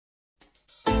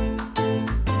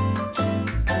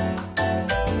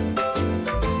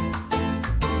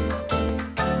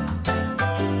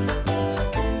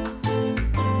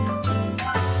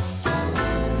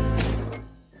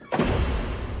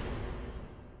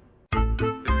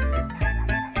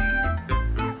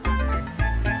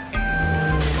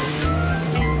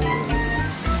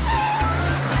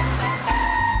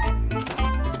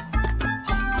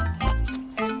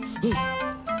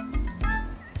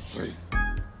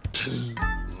2,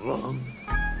 1,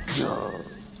 go.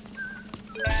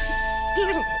 Okay. Here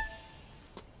we go.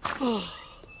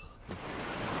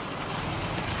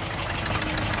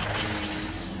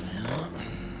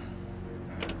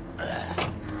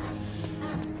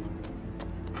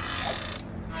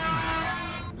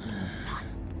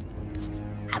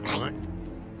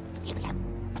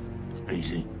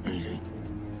 Easy, easy.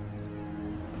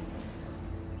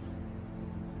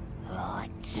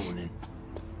 Right. Morning.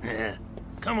 Yeah.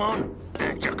 Come on.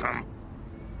 Let you come.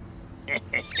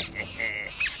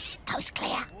 Coast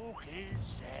clear.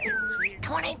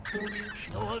 Come on in.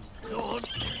 Go on, go on.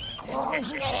 Go on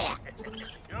there.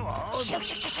 Go on. Shoo.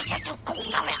 Go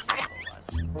on, hurry up.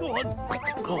 Go on.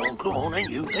 Go on, go on.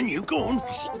 And you, go on.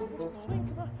 That's it.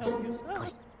 Got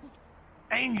it.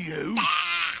 And you.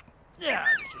 Yeah,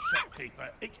 Mr. Shopkeeper.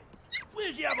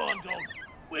 Where's the other one gone?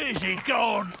 Where's he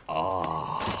gone?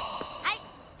 Oh. Hey,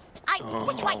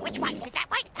 which way? Is it that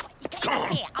way? You get over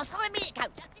here. I saw him a minute ago.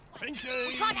 Pinky.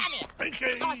 We'll try down here.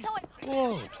 Pinky. No, I saw him.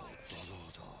 Whoa.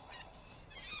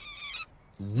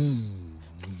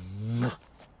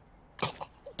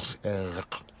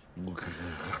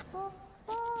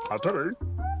 I'll tell you.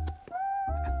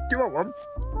 Do you want one?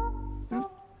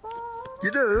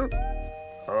 You do?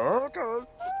 Okay.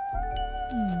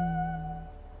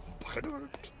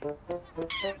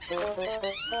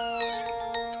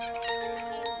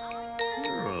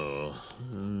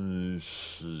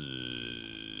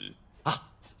 Ah,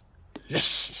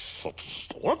 yes, that's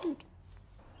the one.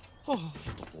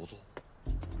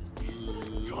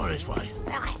 Try this way.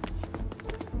 Right.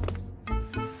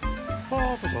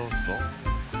 What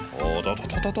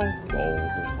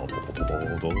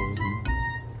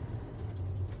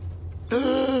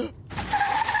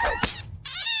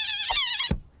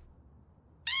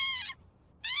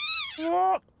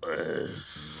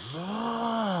is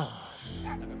that?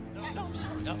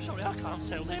 I'm sorry, I can't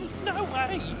sell them. No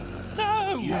way!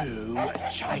 No! You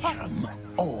take them,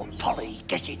 or Polly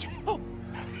get it. Oh.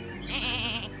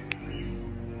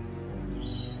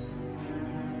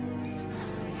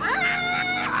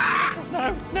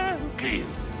 No! Give.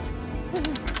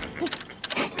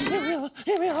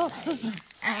 Here we are.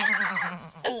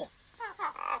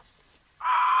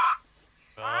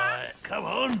 Right, come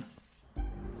on.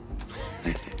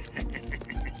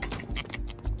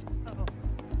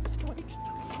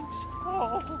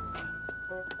 Oh.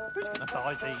 Who's going to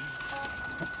buy these?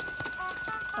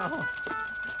 Oh.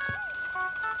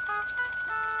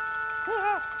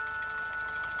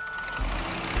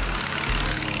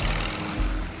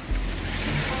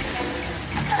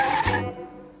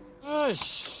 Yes.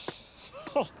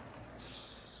 Oh.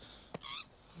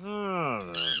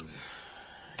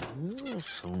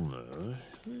 Somewhere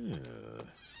here.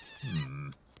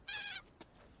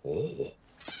 Oh.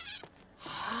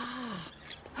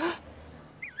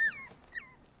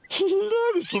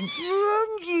 Look, some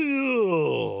friends of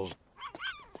yours.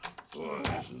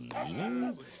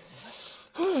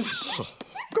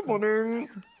 Good morning.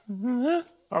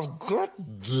 I've got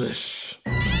this.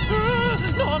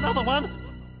 Not another one.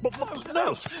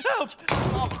 No, out!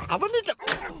 I wanted to...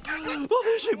 What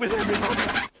is it with everyone?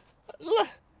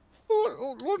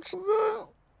 What's that?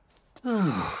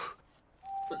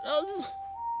 What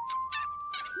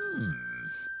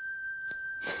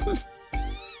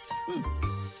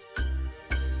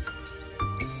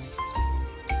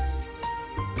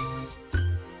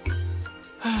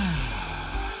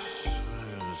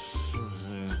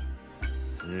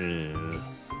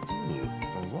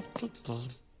does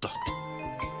that?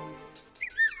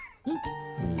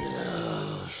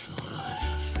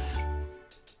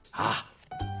 Ah,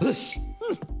 this.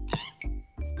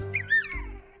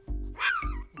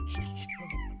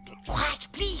 Quiet,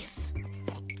 please.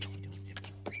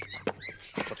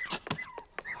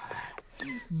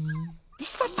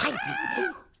 This is a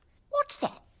library. What's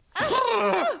that?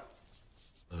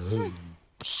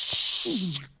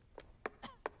 Shh.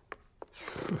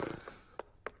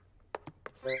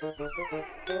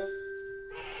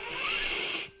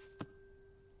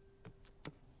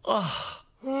 Ah,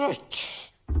 right.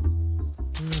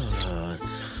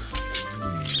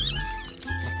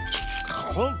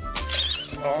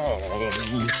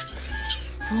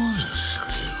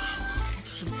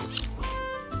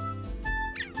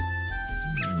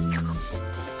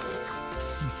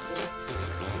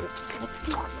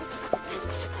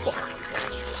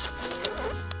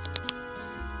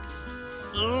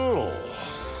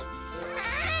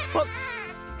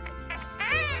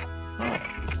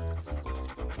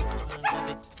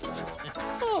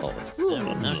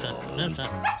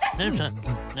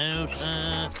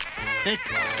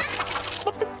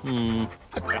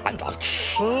 I'm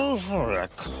so sorry, I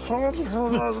can't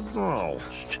have that now.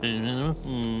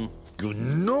 You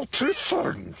naughty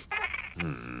son.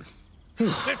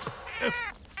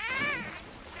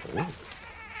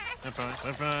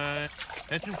 Bye-bye.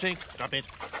 Let him take. Stop it.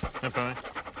 Bye-bye.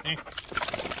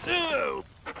 No!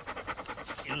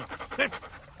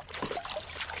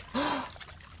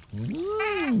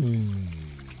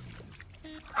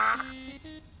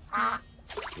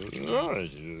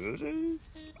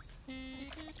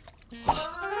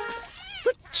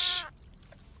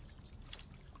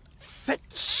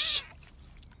 Fetch.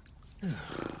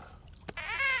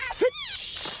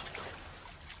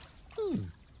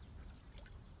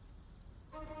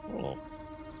 Oh.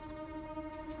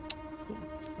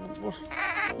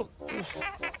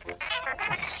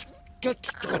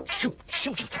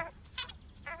 Shoot.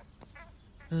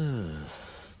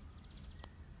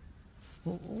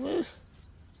 What?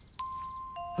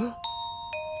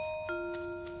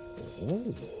 Oh.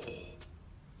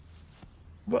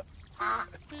 What?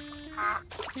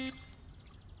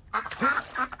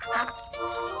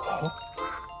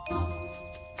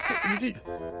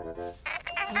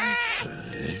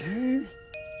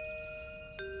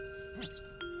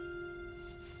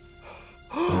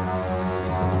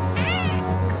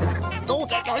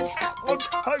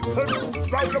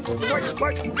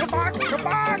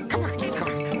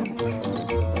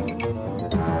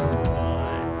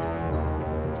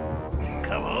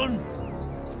 Come on.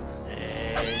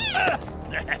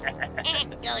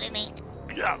 Go to me.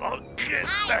 Come on, get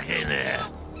back in there.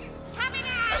 Coming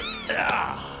up.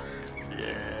 Ah.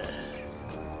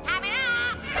 Coming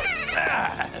up.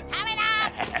 Coming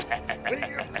up. Hey,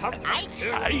 Come back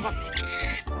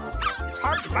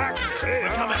here.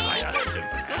 come back later.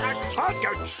 I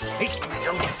don't chase you.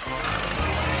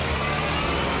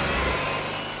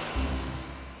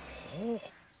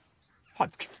 Oh,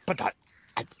 but I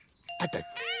don't.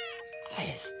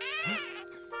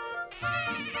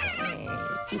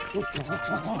 Right. What am I going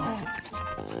to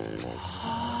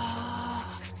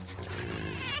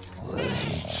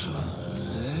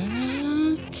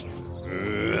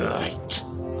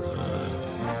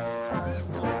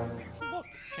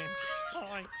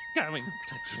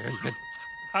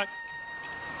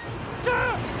do?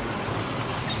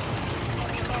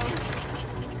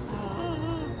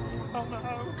 Oh no!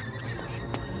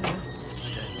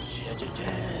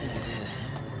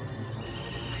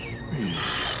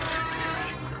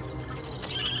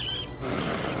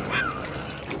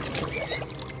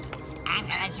 I'm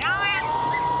gonna draw him.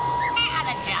 Out of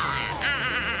the drawer.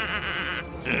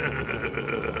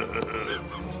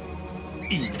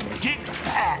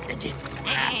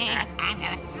 I'm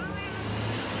gonna...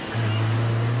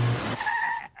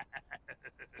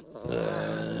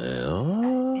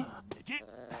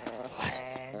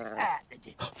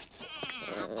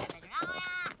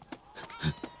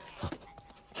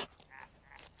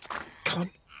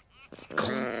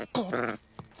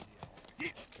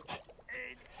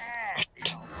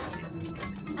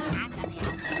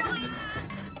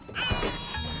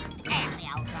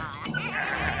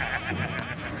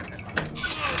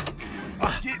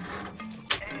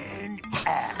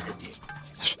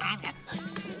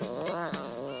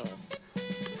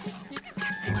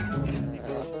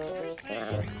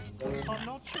 I'm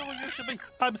not sure you should be.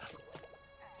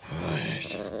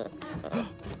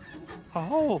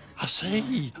 Oh, I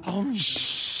see. Oh,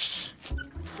 shh.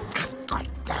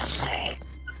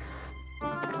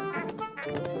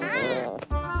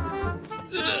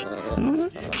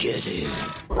 Get in.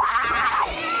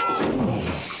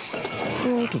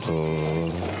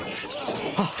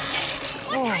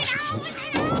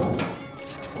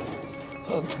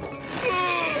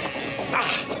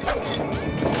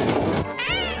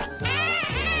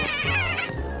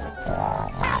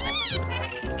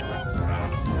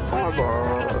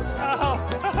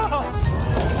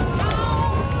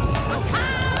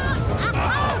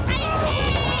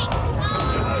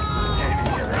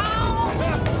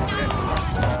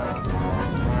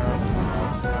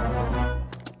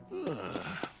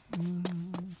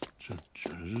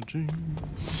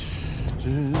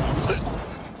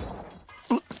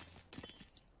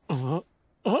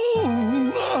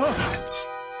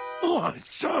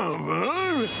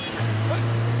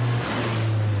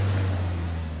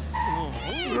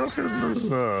 Look at the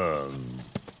sun.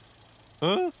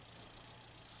 Huh?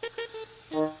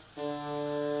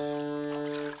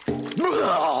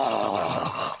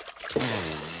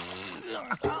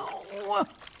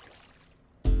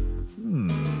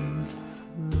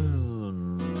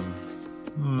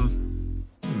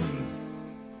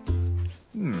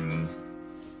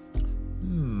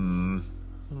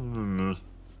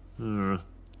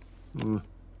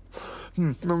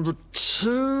 Number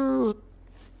 2,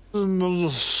 another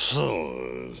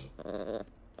 3.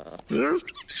 Yes?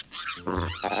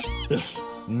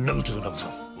 Number 2, number 3.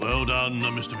 Well done,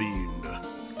 Mr. Bean.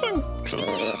 Thank you.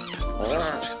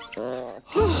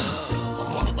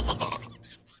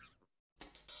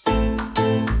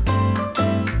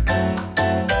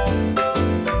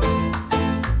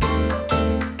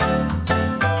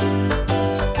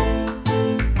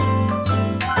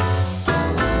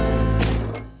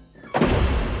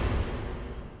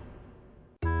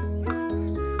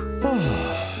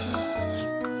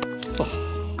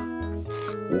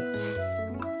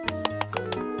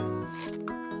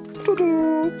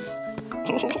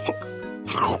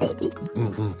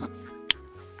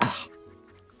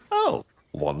 Oh,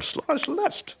 one slice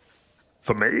left.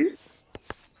 For me?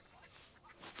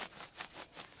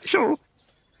 Sure.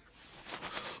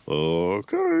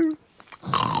 Okay.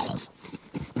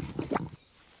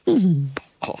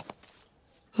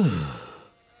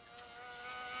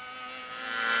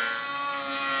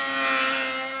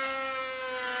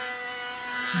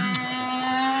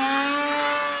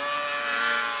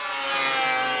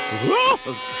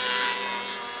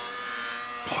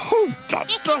 Oh,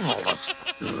 the devil!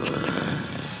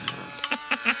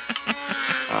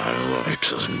 I like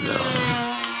to know.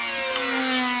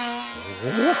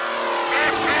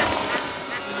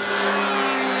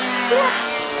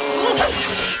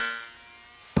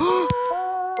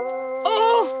 Oh,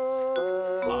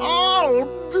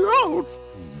 no!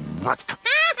 What?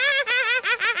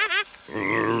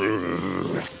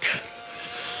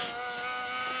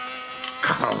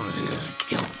 Come here.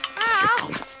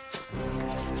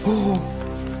 Oh.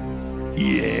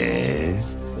 Yeah.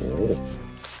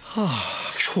 Oh.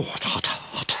 Hot, hot,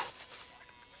 hot.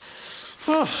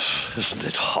 Oh, isn't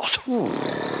it hot?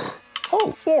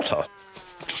 Oh, water.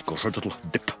 Just go for a little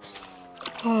dip.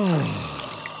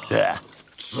 There.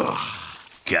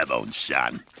 Come on,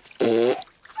 son.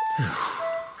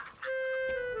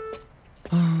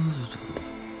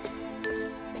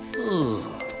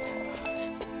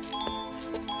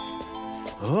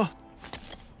 Huh?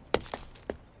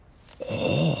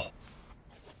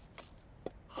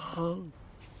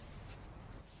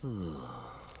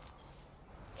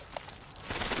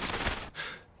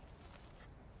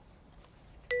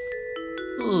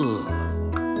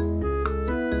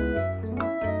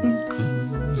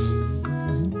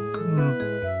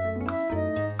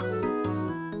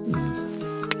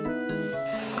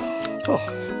 Oh.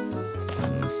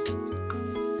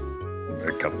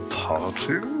 Make a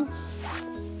party?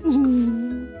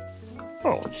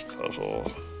 Oh, it's that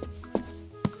all.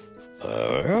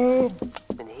 There we go.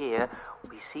 And here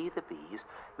we see the bees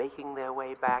making their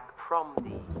way back from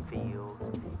the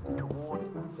fields toward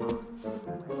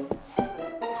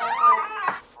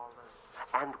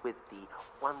and with the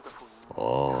wonderful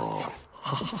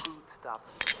foodstuff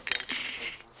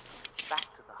back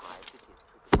to the hive to give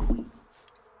to the queen.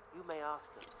 You may ask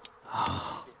them.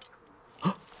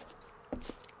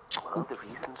 Well, the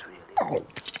reason's really. Oh,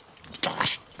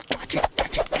 gosh. Like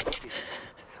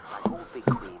all big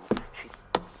queens, she.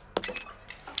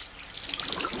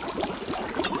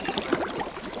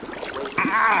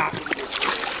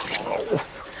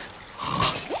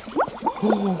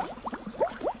 Oh,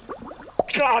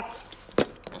 God.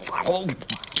 Oh,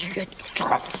 get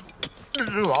off.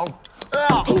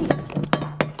 Oh,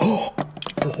 oh,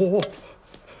 oh.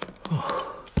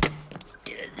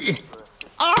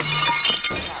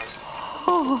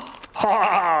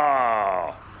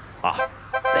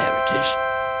 There it is.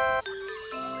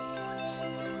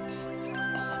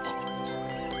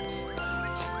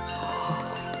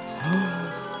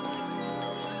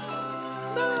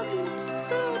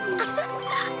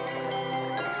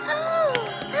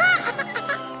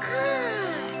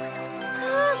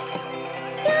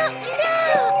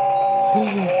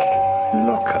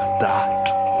 Look at that.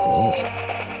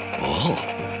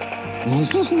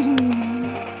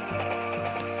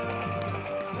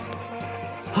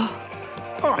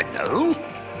 I know.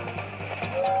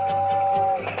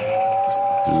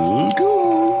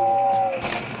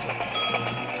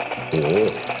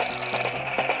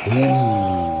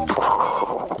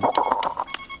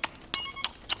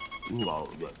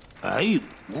 Hey,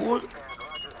 what?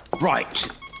 Right.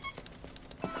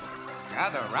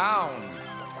 Gather round.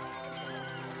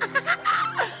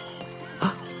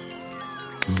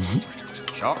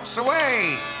 Chocks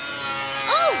away.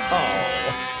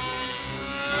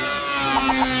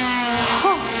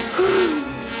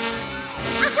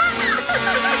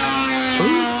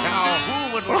 Now, who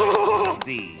would like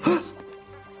these?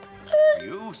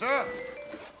 You, sir?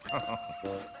 How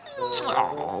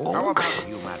about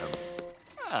you, madam?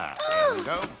 Ah, there we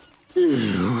go.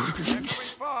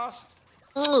 last.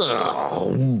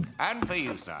 And for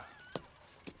you, sir.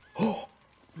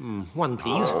 One,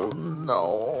 please. Oh,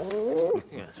 no.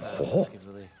 Yes, well, let's give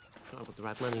her the... Try to put the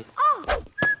right money.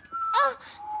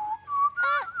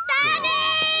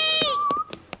 Daddy!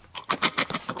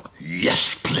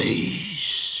 Yes,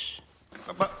 please.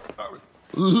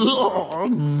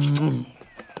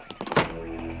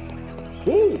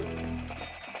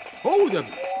 Oh, the...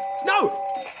 No!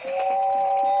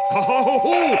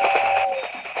 Oh!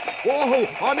 Whoa!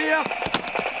 I'm here!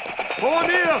 Oh, I'm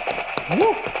here!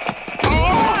 Whoa!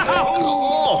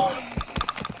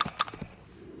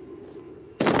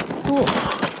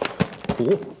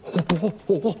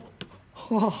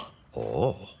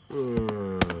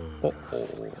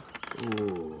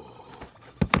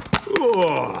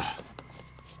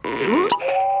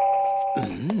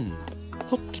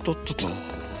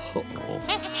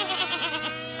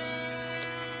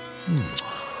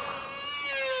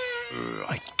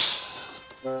 Right.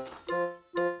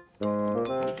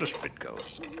 Where's this bit go?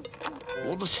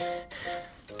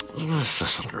 This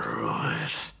isn't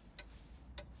right.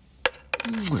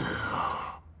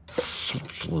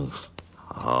 Something.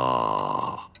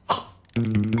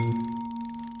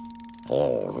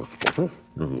 Oh, that's better.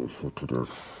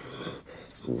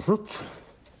 Is it?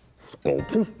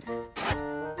 Open.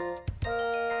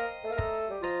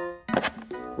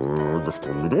 Just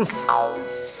a little.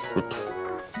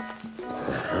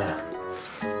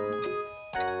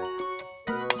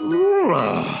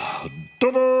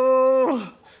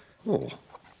 Ta-da! Oh.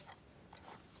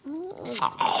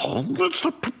 Oh, that's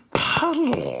a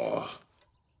propeller.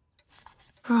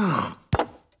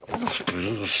 Must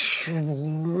be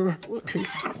somewhere. Take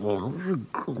one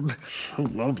good. So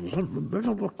loud is in the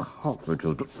middle of the carpet.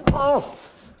 Oh!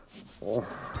 Oh,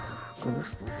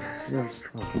 goodness. Yes,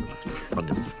 Where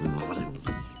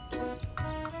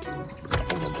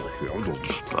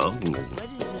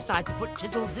did you decide to put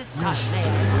Tiddles this time,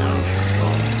 Mayor?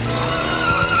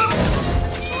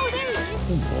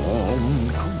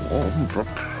 Come on,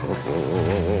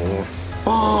 propeller.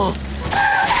 Oh!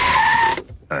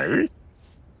 Hey?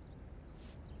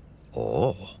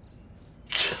 Oh.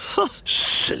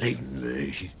 Silly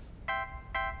me.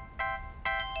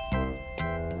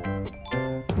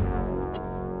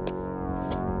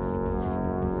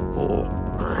 Oh.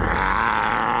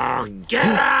 Get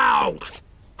out!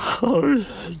 Oh,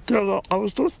 damn it, I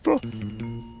was just...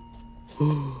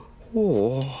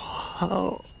 Oh,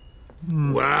 how...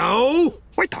 Well...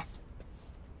 Wait up.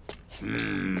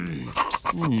 Can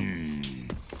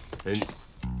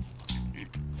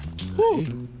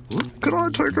I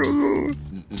take a...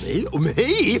 Me?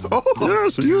 Me? Oh.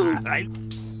 Yes, you...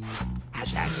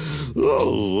 How's that?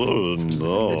 Oh,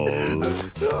 no.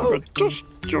 Just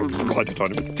right a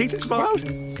tiny bit. Teeth and smiles?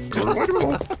 Just right a bit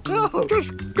more.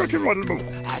 Just get it right a bit more.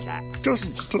 How's that?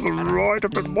 Just to the right a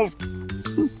bit more.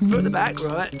 Further back,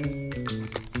 right?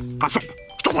 Stop.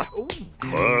 Stop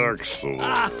there.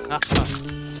 Excellent.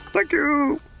 Thank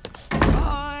you.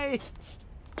 Bye.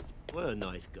 What a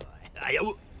nice guy. Hey,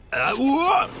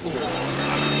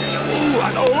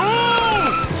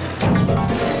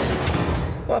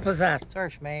 What was that?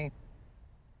 Search me.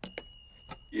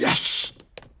 Yes.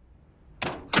 Oh,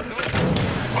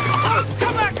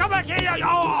 come back here! Oh,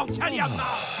 I'll tell you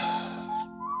now.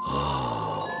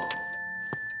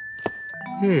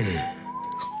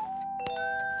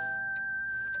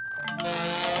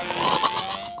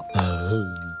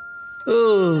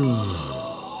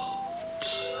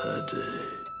 Teddy.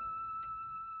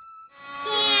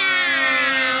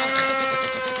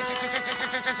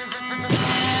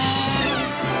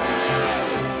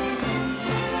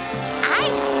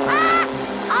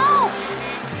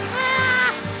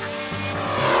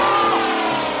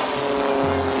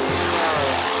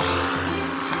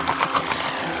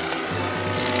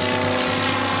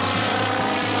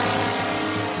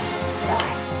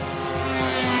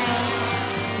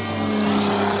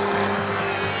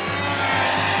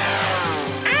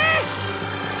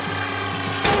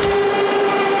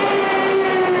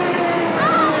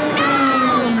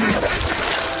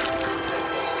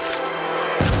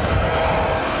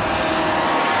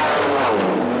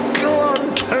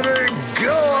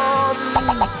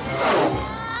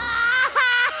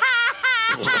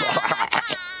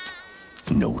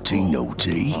 Naughty,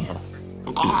 naughty.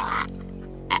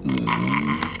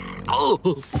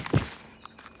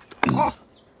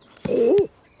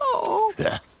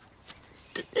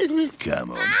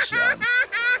 Come on, son.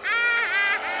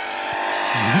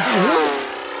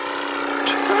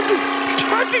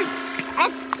 Teddy!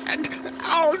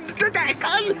 Oh, the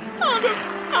Deccan!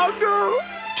 Oh, no!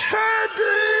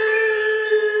 Teddy!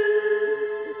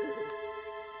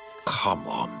 Come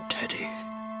on, Teddy.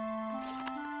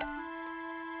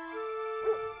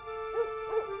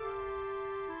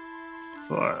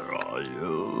 Where are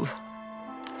you?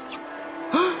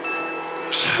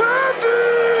 Teddy!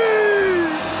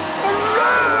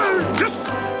 Hooray!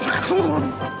 Come on!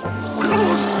 Come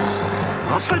on!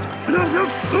 That's it!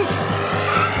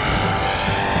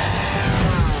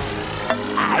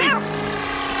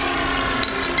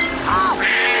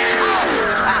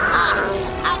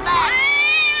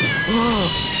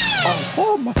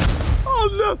 Oh my! Oh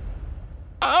no!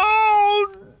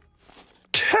 Oh,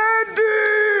 Teddy!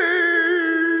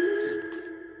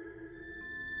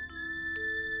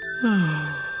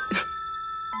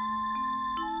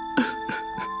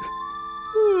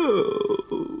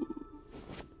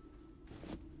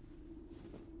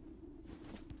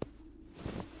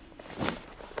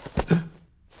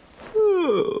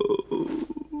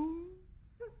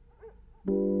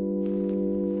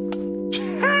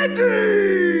 Teddy!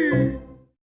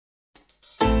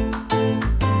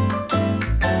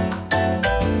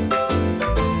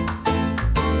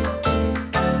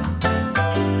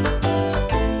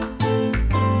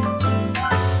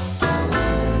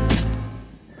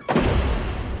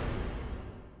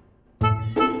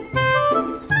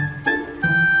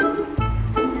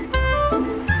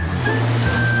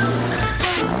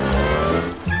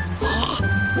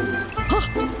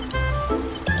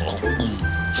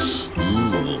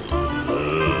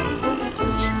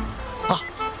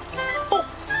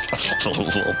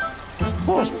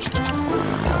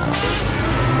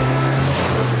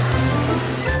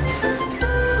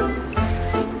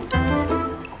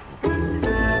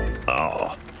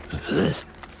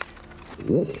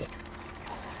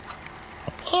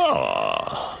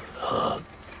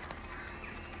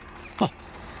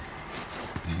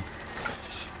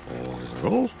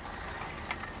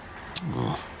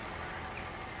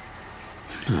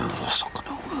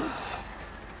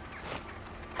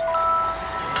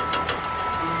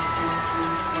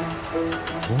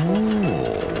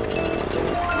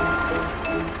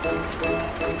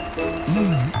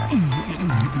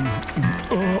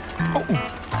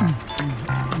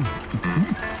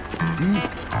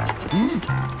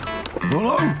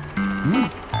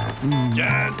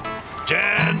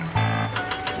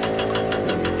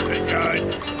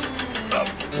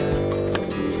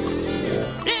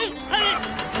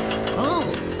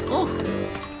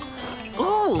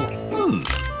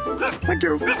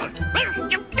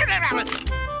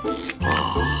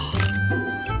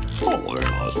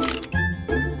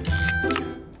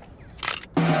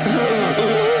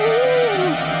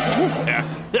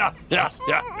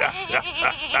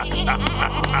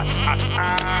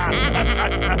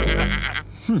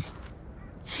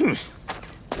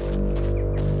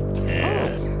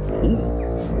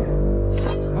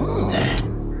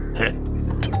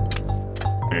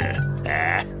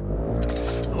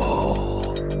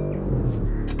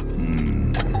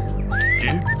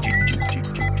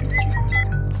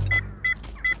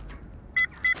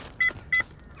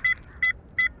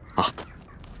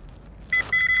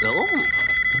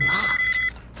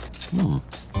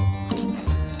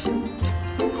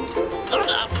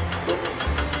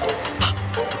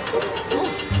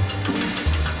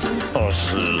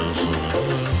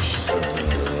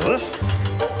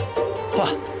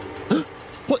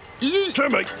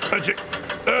 Timmy, that's it.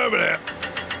 Over there.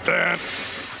 There.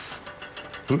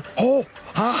 Oh,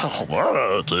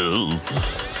 there it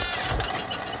is.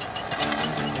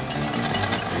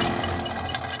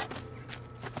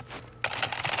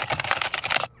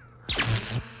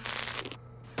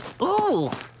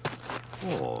 Ooh!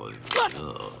 Oh,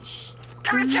 yes.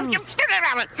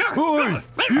 Oi,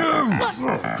 you!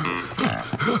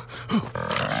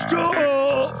 Stop!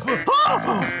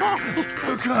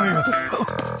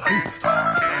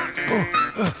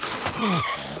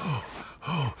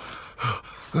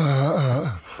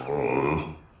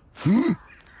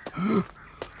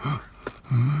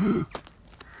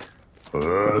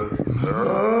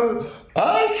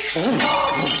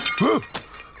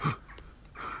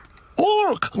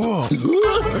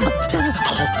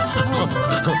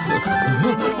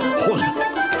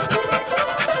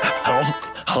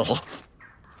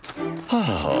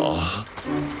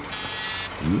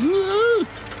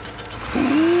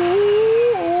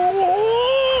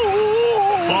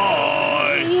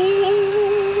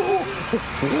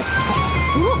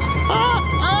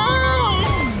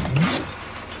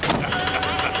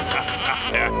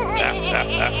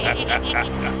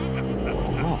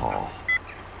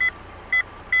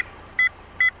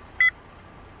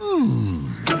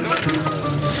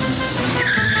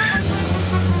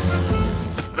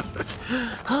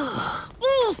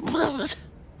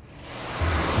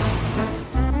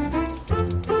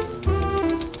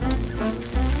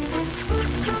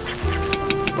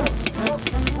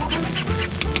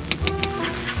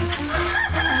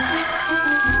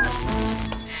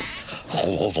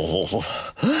 What?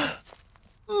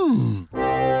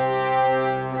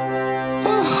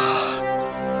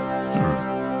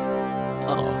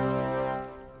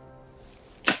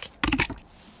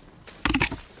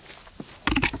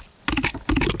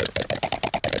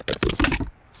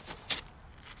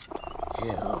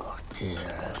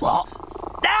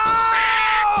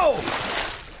 No!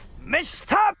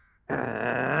 Mr.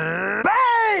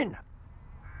 Bean!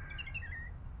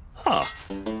 Huh.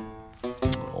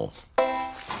 Oh.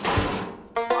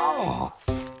 Oh.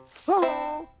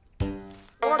 Hello.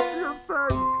 What do you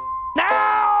think? No!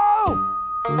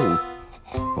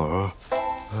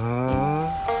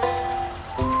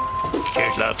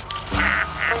 Cheers, love.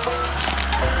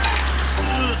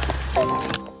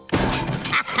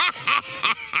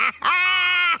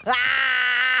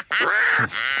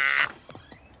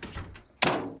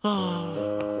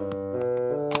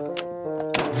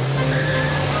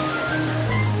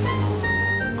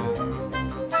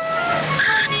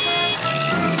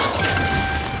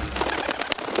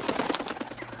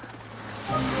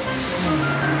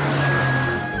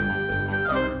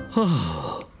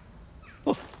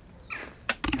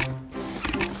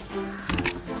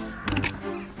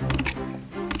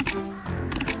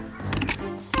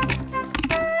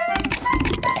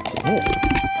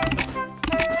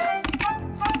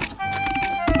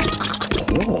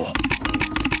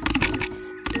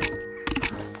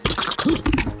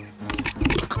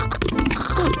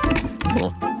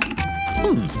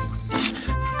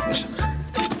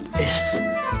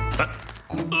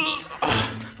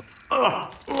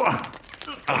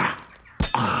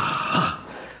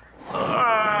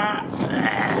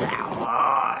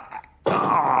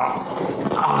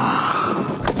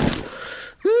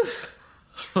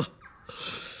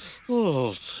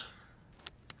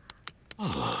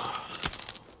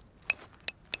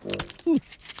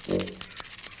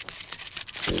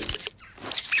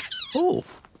 Oh.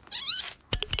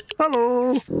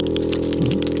 Hello.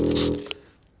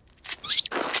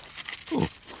 Oh.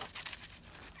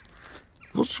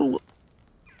 What's wrong?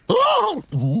 Oh.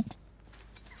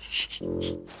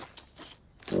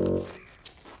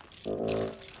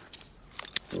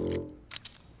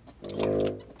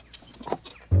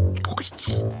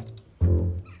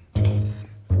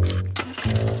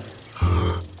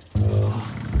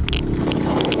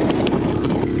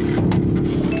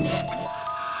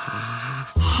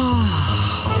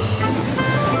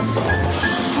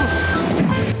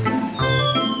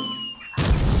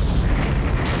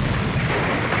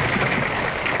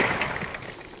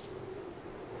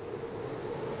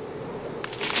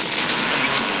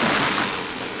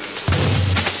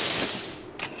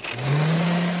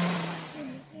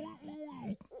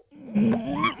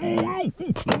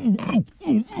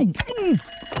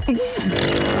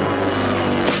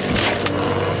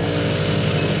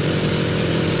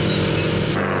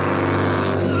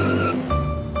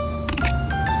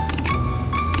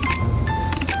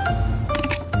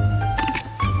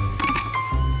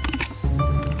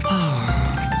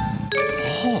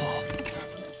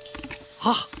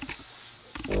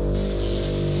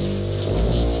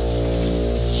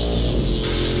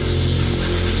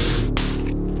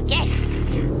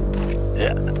 Yes!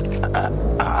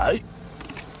 I...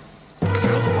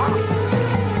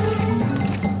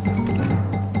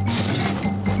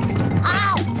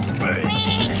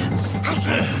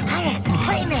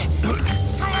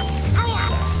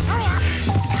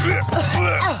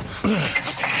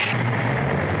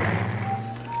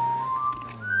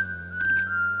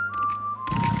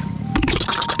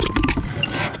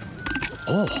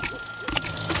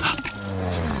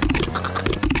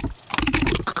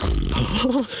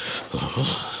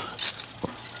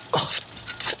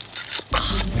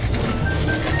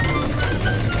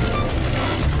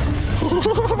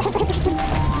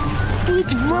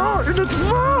 It's mine! It's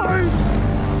mine!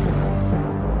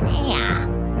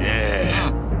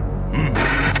 Yeah.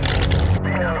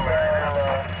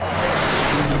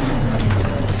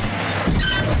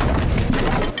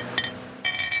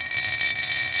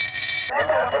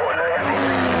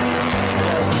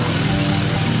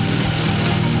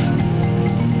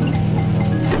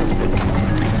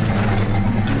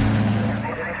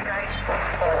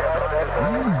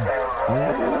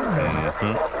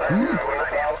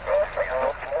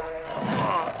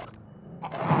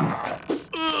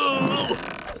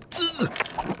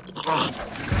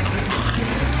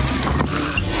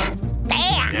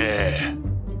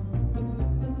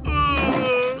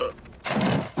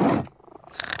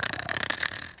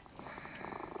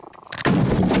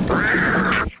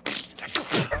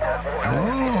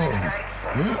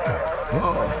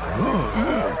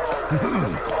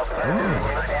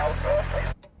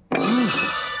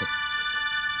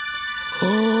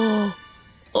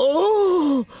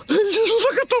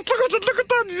 look at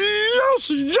that! Yes.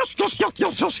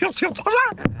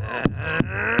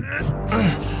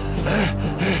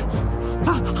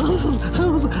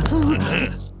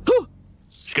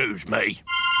 Excuse me.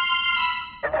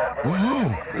 Oh,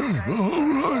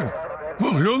 right.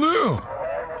 Oh, you're there.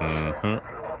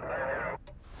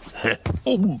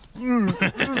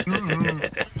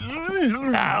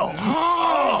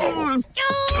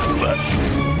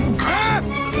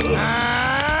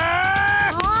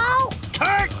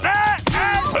 Take that!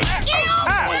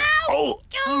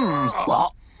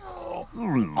 What?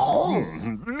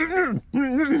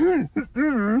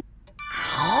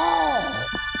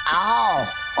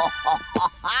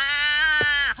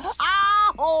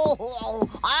 Oh,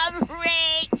 I'm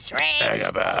rich. Hang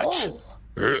about.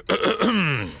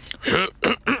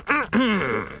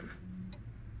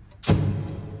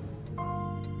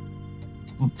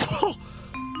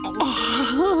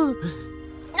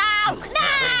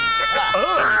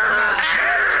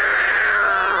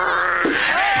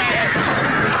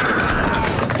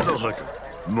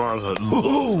 Martha,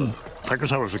 thank you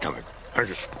so much for coming. Thank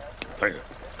you. Thank you.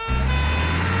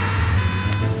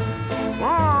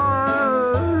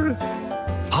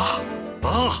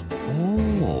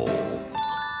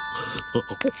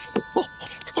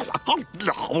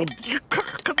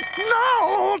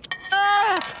 No!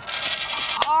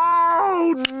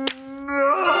 Oh,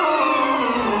 no!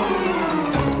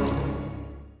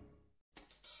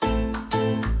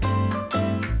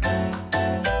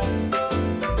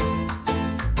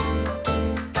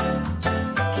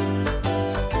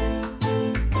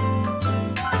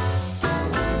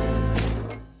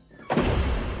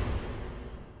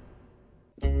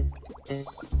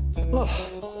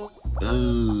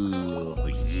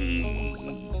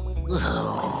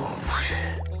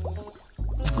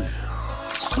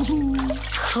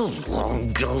 How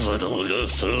long does it all go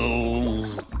through?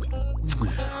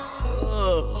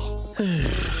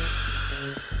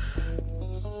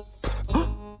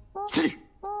 See?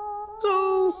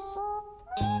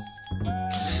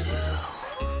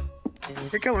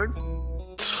 You're going.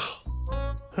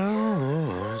 Oh,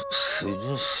 let's see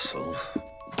this.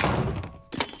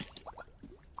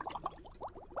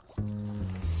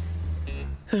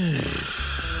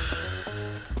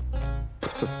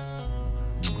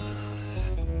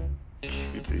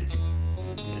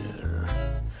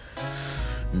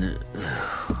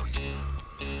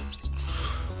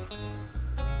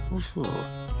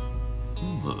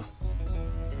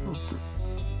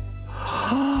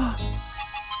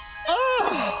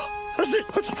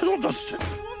 What's up with all this?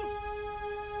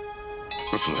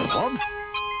 What's that on?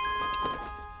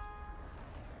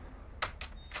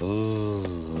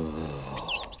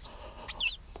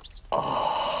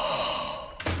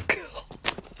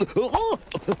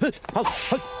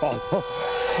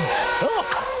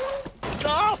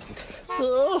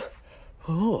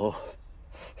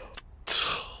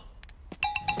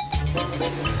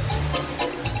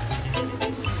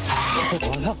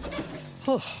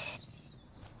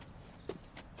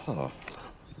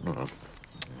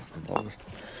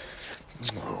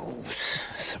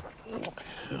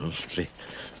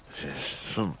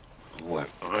 Somewhere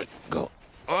I go.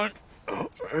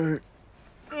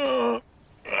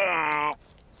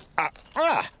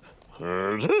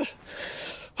 There it is.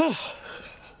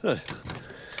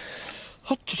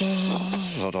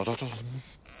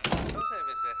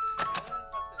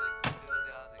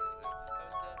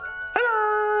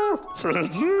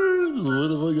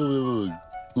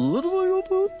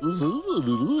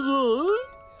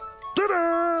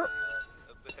 Ta-da!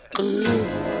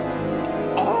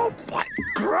 Oh my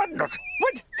goodness!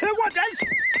 What? What is?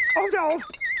 Oh no!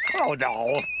 Oh no!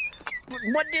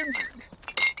 What did?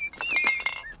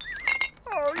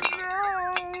 Oh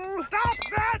no! Stop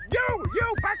that!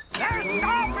 You back there!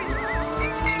 Stop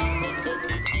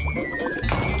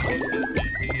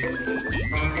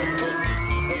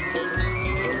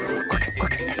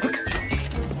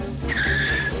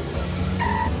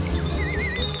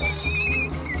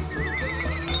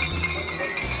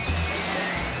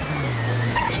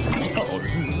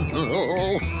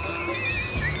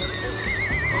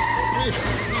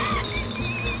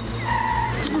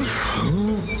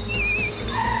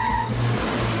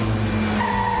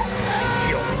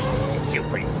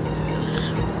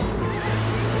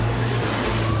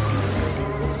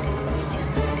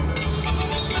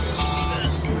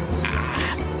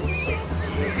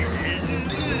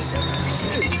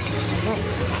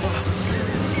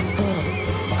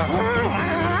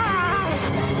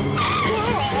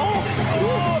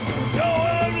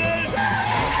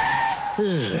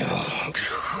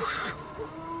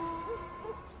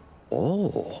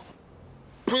Oh.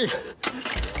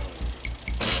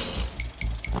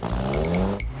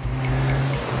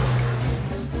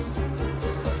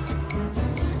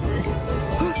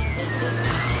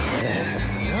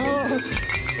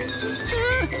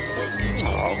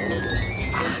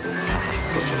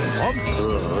 Oh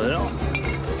no!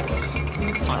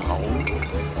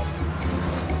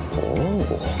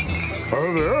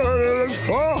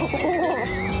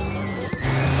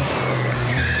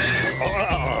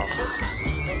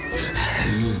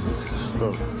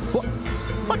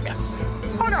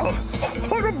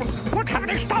 What's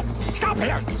happening? Stop! Stop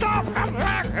here! Stop! Stop it!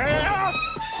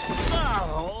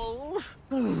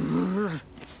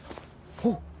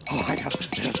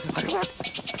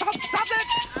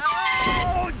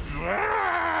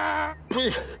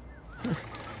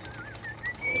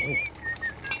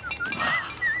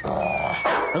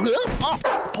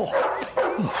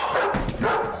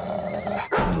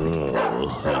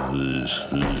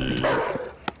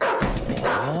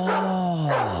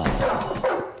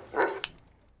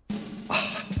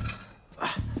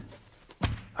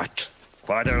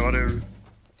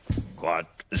 Quiet.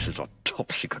 This is a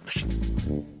top secret mission.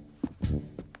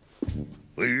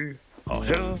 We are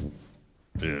here.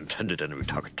 The intended enemy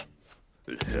target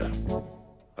is here.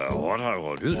 What I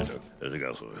want you to do is to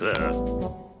go through here.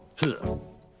 Good.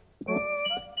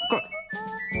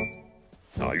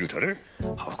 Now you tell me.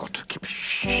 I've got to keep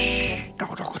shh.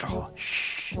 No.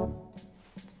 Shh.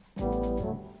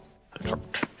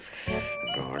 Except,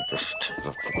 just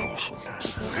look for caution.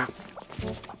 Yeah.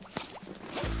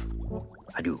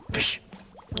 I do. Fish.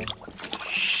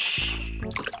 Shh.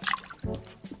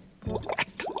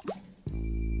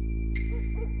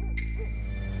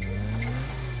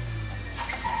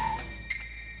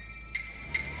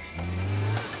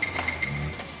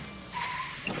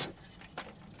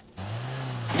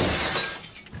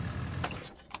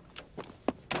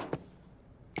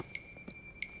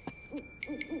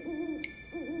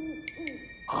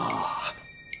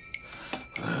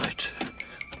 Right.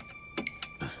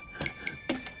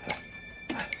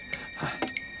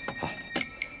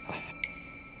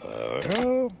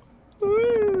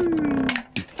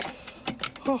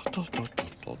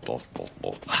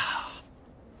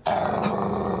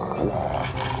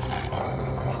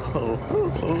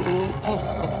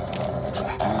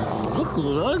 Look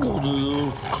what I gonna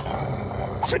do.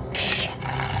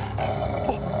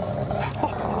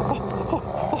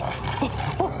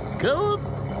 Go.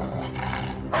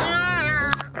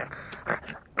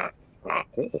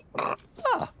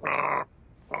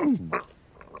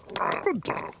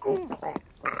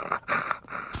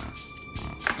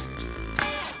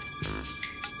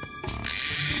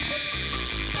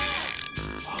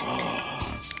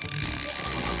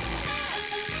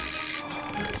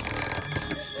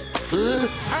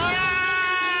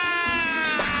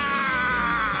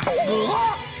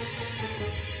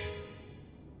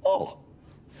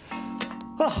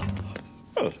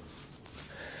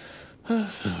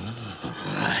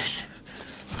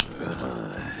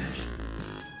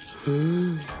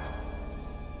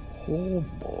 Oh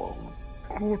my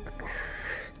goodness.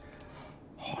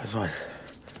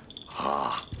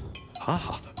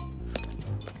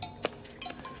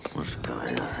 What's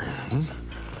going on?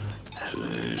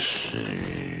 Let's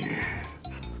see.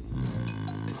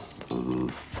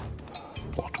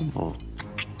 What about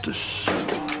this?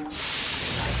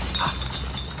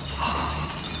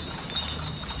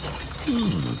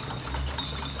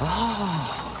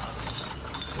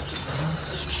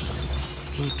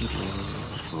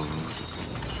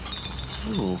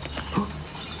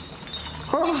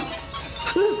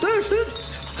 There's it!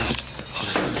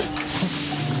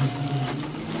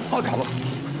 Oh no!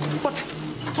 What?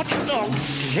 No!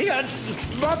 Here!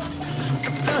 What?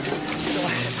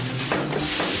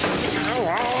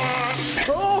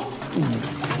 Oh!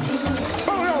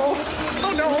 Oh no!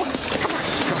 Oh no!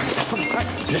 Come on!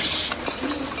 Yes!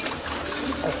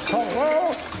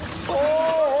 Oh! Oh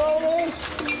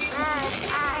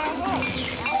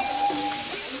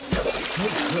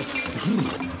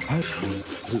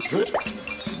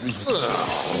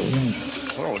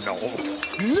no!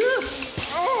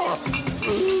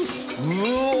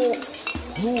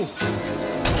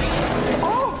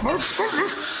 Oh my goodness!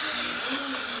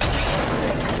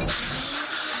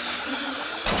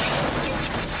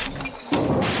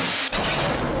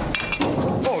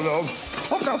 Oh no!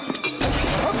 Oh no! Oh no!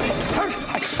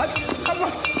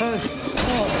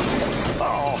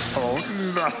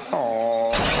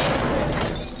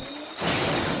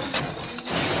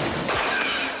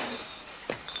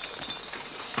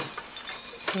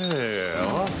 Hey,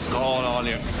 what's going on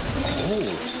here? Oh,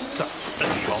 that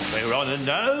shot me running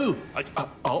now.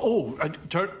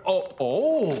 Turn.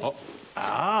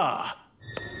 Ah.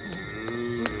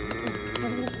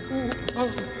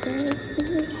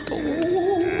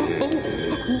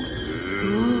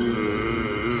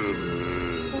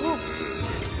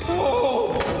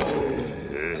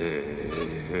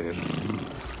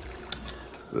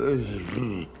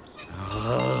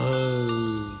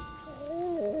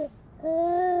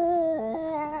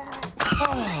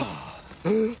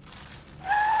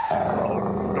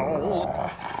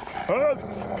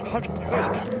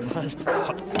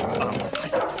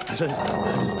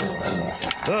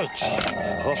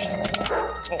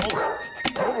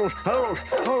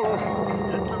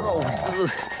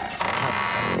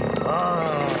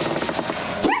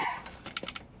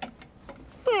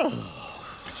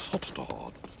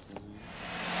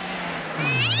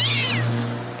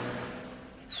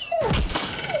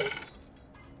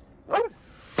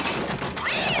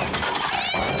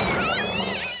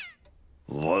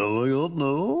 What have I got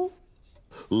now?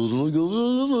 What have I got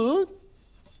now?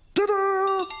 Ta-da!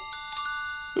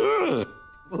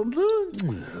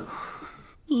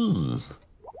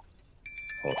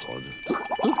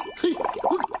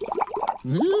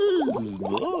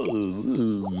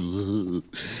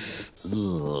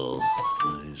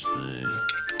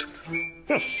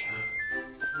 Yes.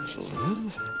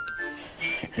 Excellent.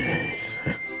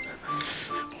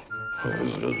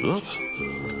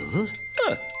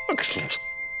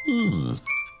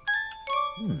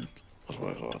 That's what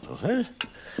I thought of, eh?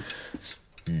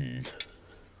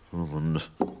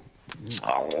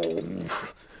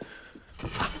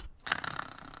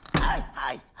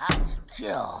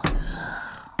 Sure.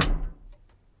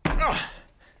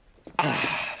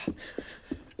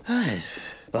 Hey,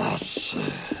 that's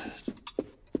it.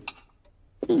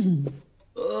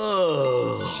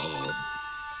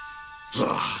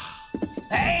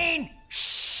 Bean!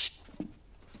 Shh!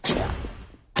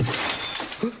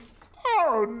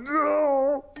 Oh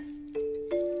no!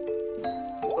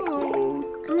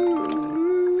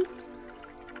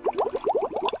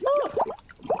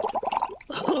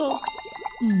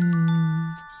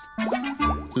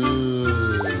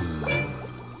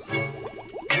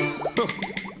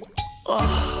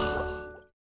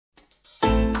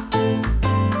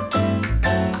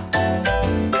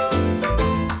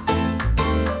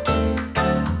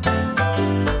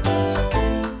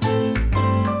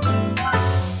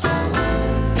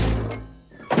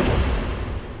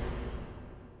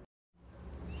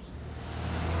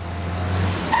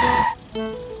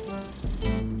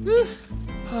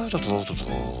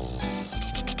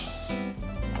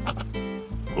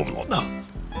 Moving on now.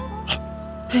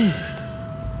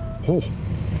 Oh.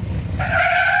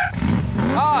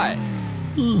 Hi.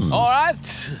 All right.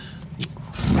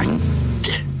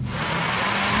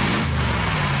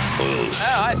 Oh,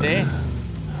 I see.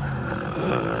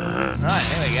 Right,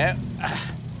 here we go.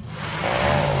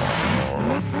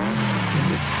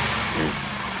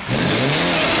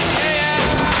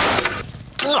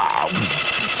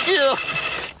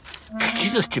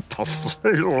 Get your pulse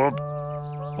on.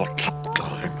 What's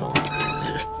going on?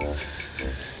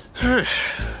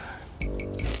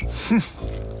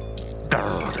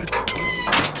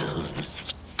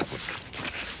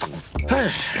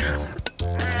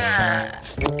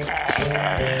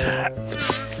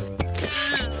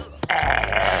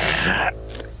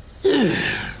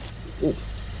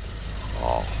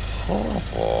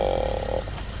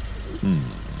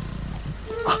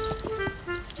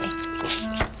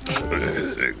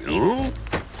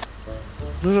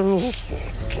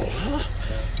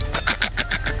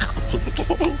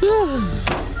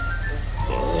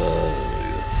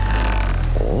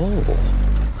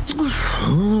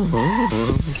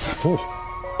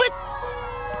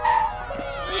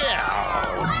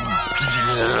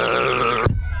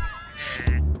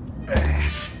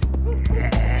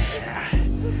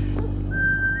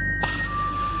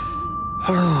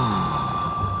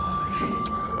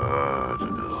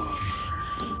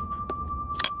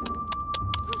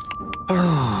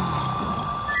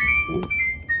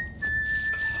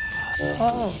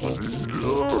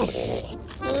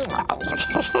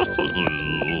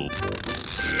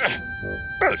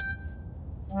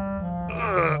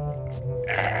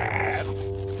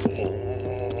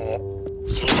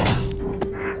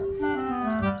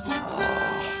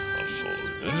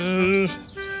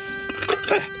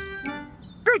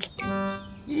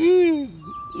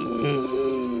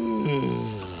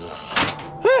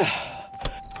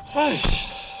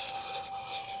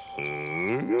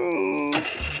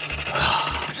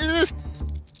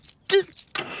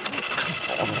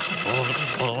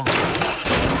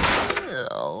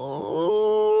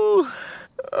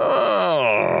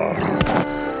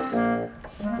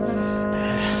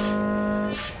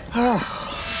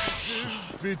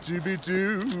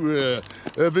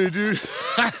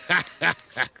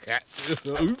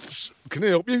 Oops, can I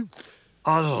help you?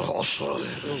 Open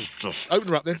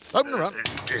her up then. Open her up.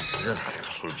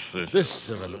 Let's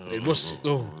have a look then. What's it?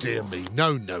 Oh, dear me.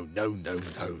 No.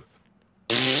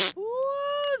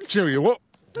 Tell you what,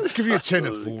 I'll give you a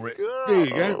tenner for it. There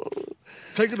you go.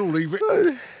 Take it or leave it.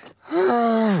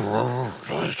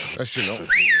 That's your lot.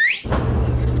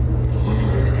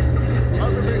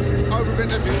 Over a bit,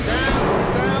 that's it. Down.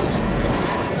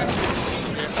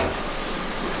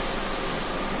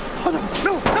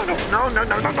 No.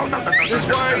 This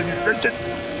way.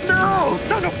 No.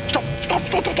 Stop.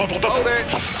 Hold it.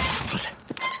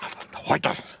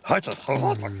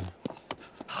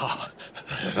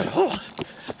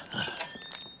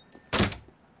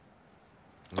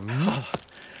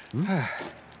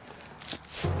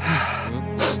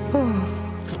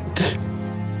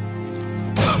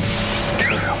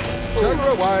 Take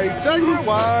her away. Take it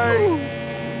down.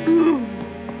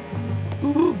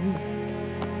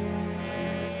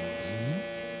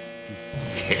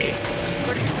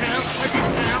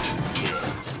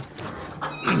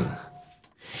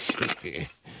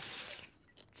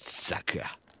 Sucker.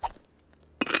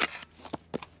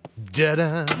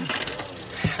 Da-da.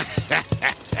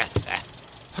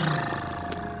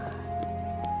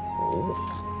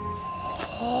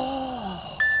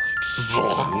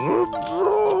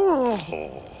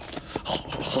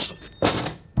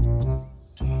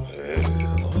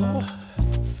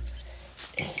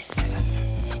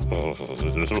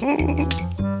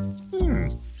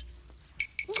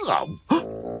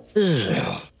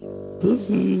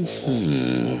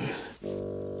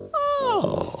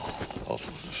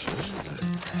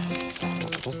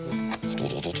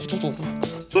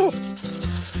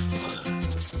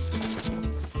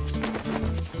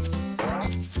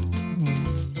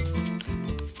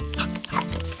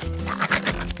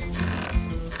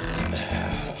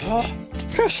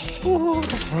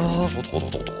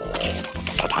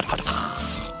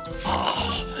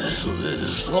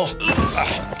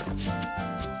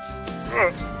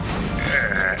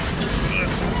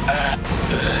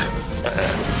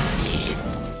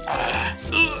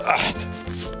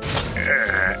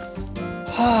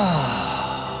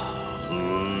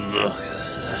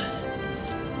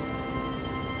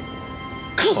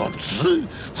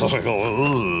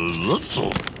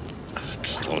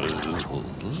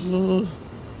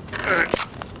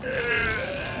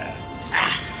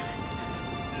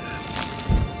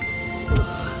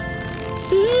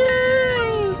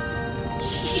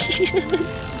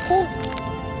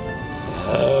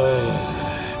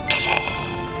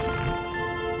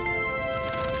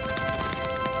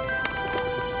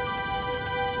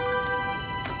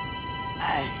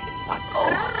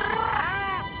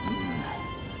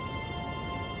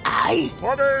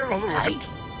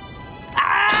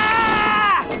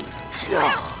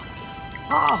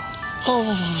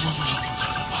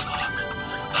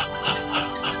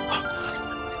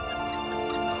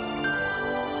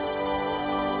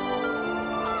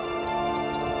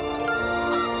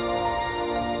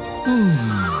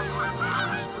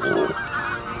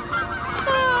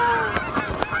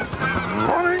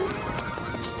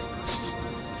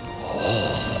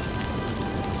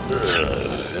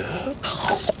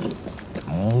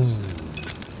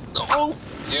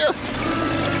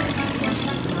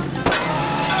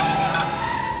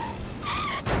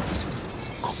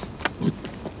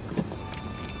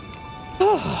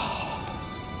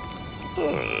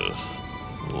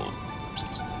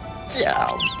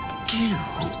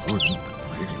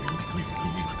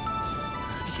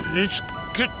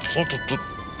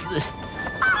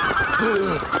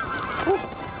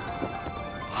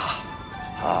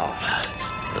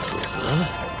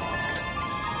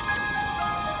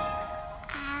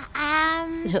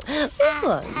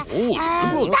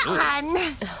 That one.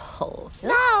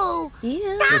 No,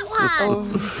 that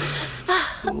one.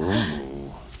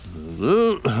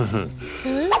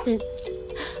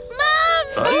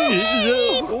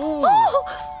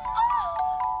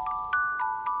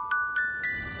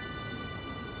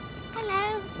 Hello.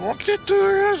 What you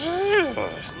doing here?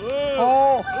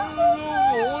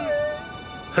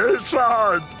 His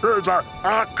son.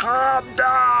 Calm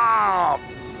down.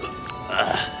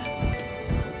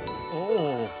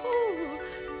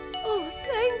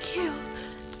 Thank you.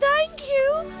 Thank you.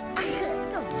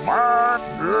 Bye.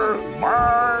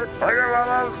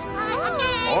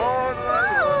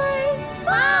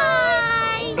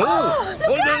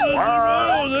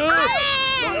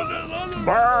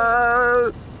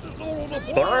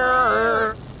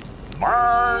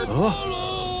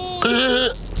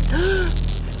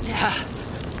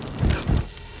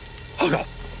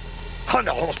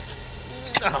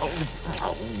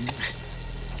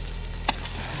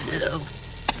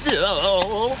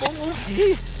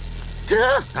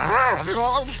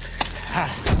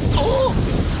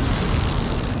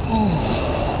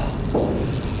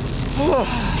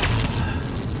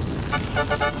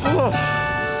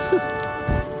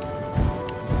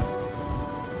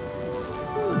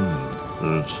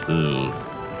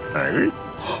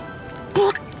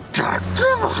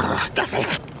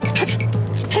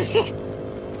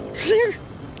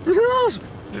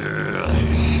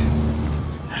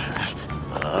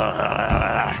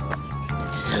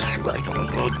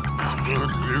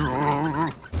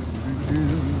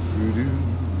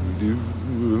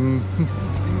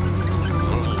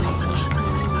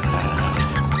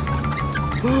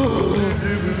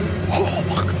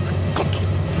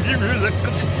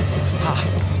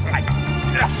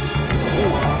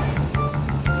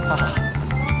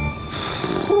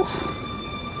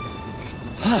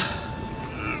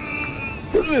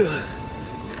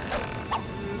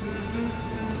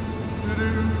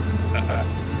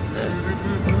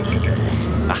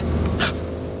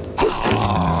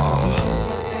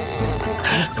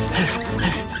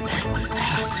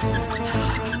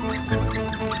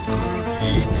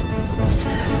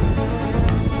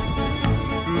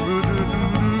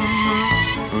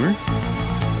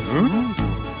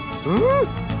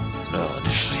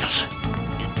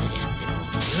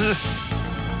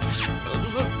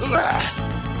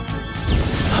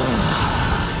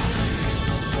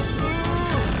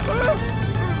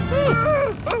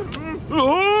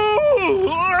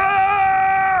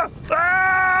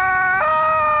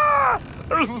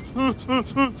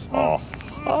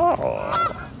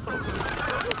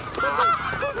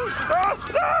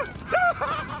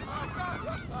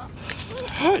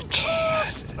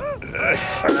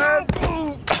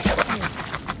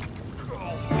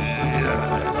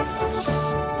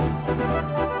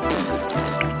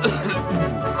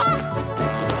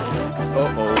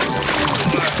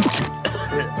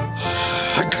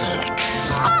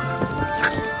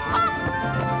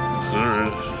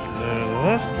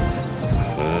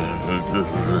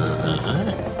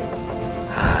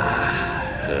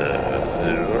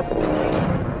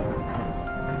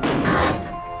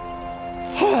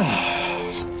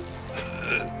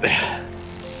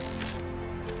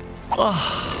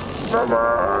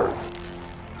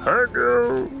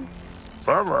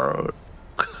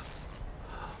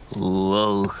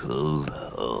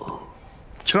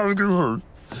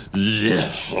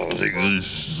 Yes, I think it's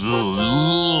so.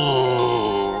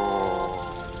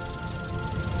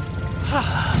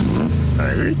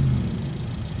 Hey?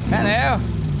 Hello.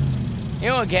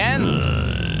 You again?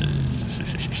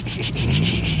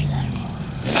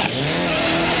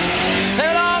 So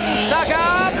long.